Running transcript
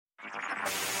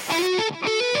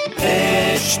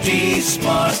HT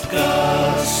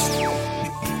Smartcast.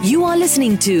 You are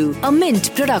listening to a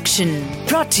Mint production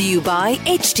brought to you by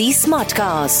HT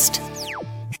Smartcast.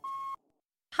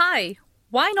 Hi,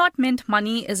 Why Not Mint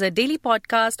Money is a daily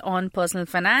podcast on personal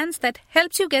finance that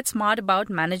helps you get smart about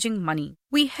managing money.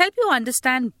 We help you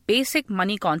understand basic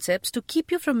money concepts to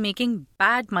keep you from making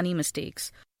bad money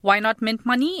mistakes. Why Not Mint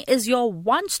Money is your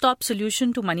one-stop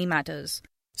solution to money matters.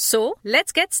 So,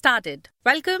 let's get started.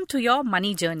 Welcome to your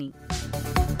money journey.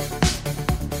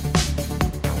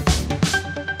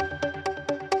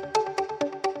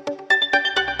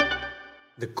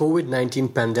 The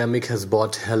COVID-19 pandemic has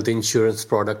brought health insurance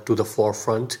product to the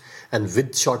forefront, and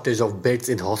with shortage of beds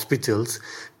in hospitals,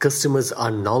 customers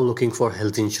are now looking for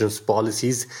health insurance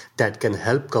policies that can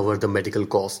help cover the medical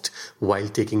cost while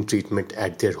taking treatment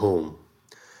at their home.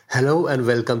 Hello and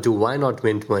welcome to Why Not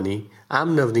Mint Money.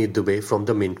 I'm Navneet Dubey from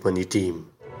the Mint Money team.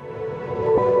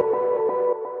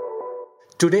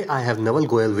 Today I have Naval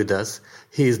Goyal with us.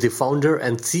 He is the founder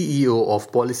and CEO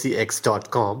of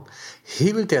PolicyX.com.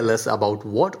 He will tell us about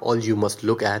what all you must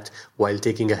look at while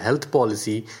taking a health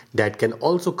policy that can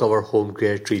also cover home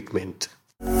care treatment.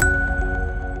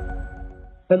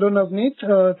 Hello Navneet,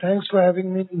 thanks for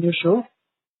having me in your show.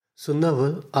 So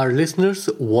Naval, our listeners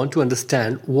want to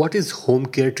understand what is home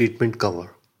care treatment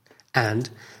cover, and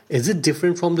is it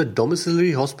different from the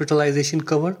domiciliary hospitalization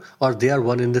cover, or they are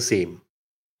one and the same?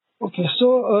 Okay,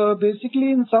 so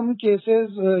basically in some cases,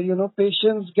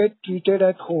 patients get treated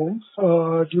at home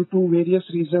due to various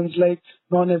reasons like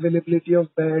non-availability of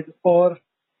bed or,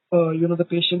 the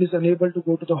patient is unable to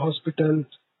go to the hospital.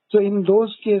 So in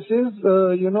those cases,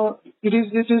 it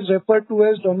is referred to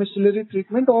as domiciliary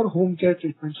treatment or home care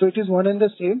treatment. So it is one and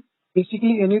the same.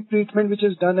 Basically, any treatment which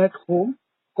is done at home,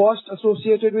 costs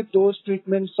associated with those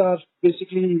treatments are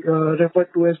basically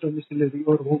referred to as domiciliary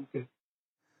or home care.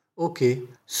 Okay,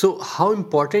 so how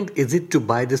important is it to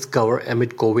buy this cover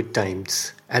amid COVID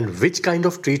times? And which kind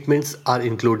of treatments are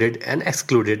included and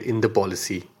excluded in the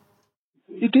policy?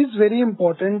 It is very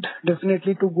important,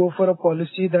 definitely, to go for a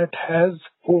policy that has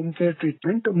home care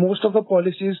treatment. Most of the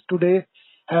policies today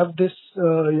have this,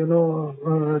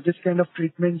 this kind of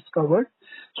treatments covered.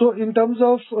 So in terms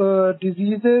of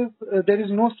diseases, there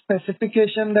is no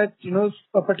specification that,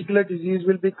 a particular disease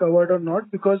will be covered or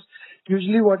not, because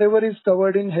usually whatever is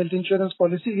covered in health insurance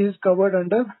policy is covered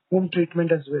under home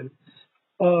treatment as well.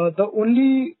 The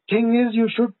only thing is you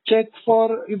should check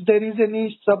for if there is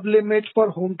any sublimit for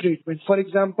home treatment. For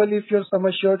example, if your sum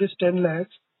assured is 10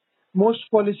 lakhs, most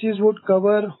policies would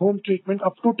cover home treatment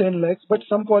up to 10 lakhs, but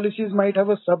some policies might have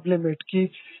a sublimit.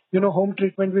 Home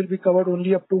treatment will be covered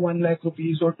only up to 1 lakh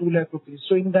rupees or 2 lakh rupees.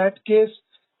 So in that case,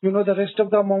 the rest of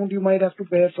the amount you might have to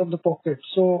bear from the pocket.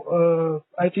 So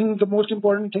I think the most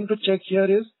important thing to check here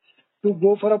is to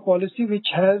go for a policy which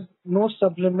has no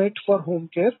sublimit for home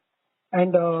care.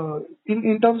 And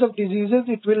in terms of diseases,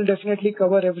 it will definitely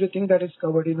cover everything that is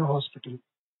covered in a hospital.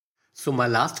 So my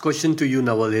last question to you,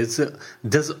 Naval, is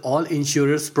does all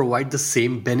insurers provide the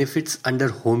same benefits under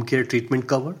home care treatment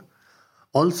cover?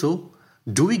 Also,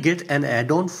 do we get an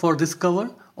add-on for this cover,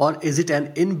 or is it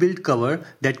an inbuilt cover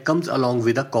that comes along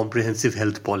with a comprehensive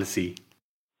health policy?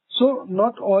 So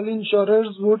not all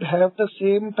insurers would have the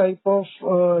same type of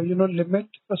limit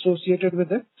associated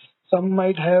with it. Some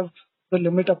might have the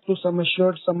limit up to sum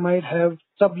assured, some might have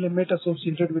sub-limit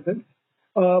associated with it.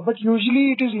 But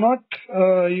usually it is not,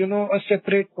 a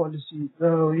separate policy.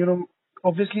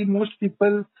 Obviously most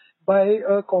people buy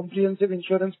a comprehensive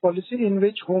insurance policy in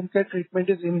which home care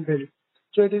treatment is inbuilt.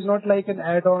 So it is not like an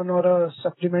add-on or a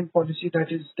supplement policy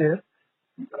that is there.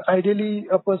 Ideally,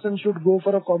 a person should go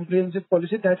for a comprehensive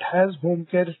policy that has home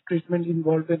care treatment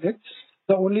involved in it.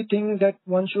 The only thing that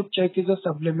one should check is a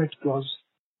sublimit clause.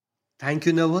 Thank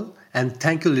you, Naval, and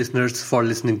thank you, listeners, for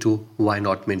listening to Why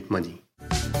Not Mint Money.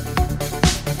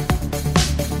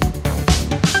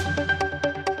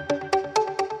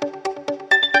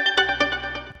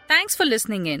 Thanks for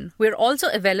listening in. We're also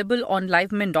available on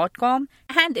livemint.com.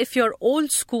 And if you're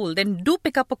old school, then do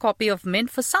pick up a copy of Mint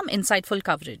for some insightful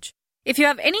coverage. If you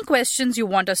have any questions you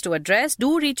want us to address,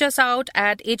 do reach us out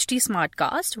at HT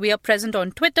Smartcast. We are present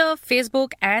on Twitter,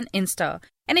 Facebook, and Insta.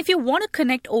 And if you want to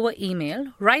connect over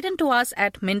email, write into us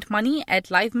at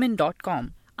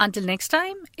mintmoney@livemint.com. Until next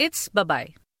time, it's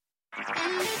bye-bye.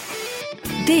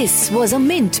 This was a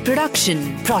Mint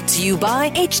production brought to you by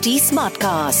HT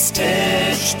Smartcast.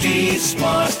 HT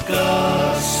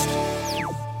Smartcast.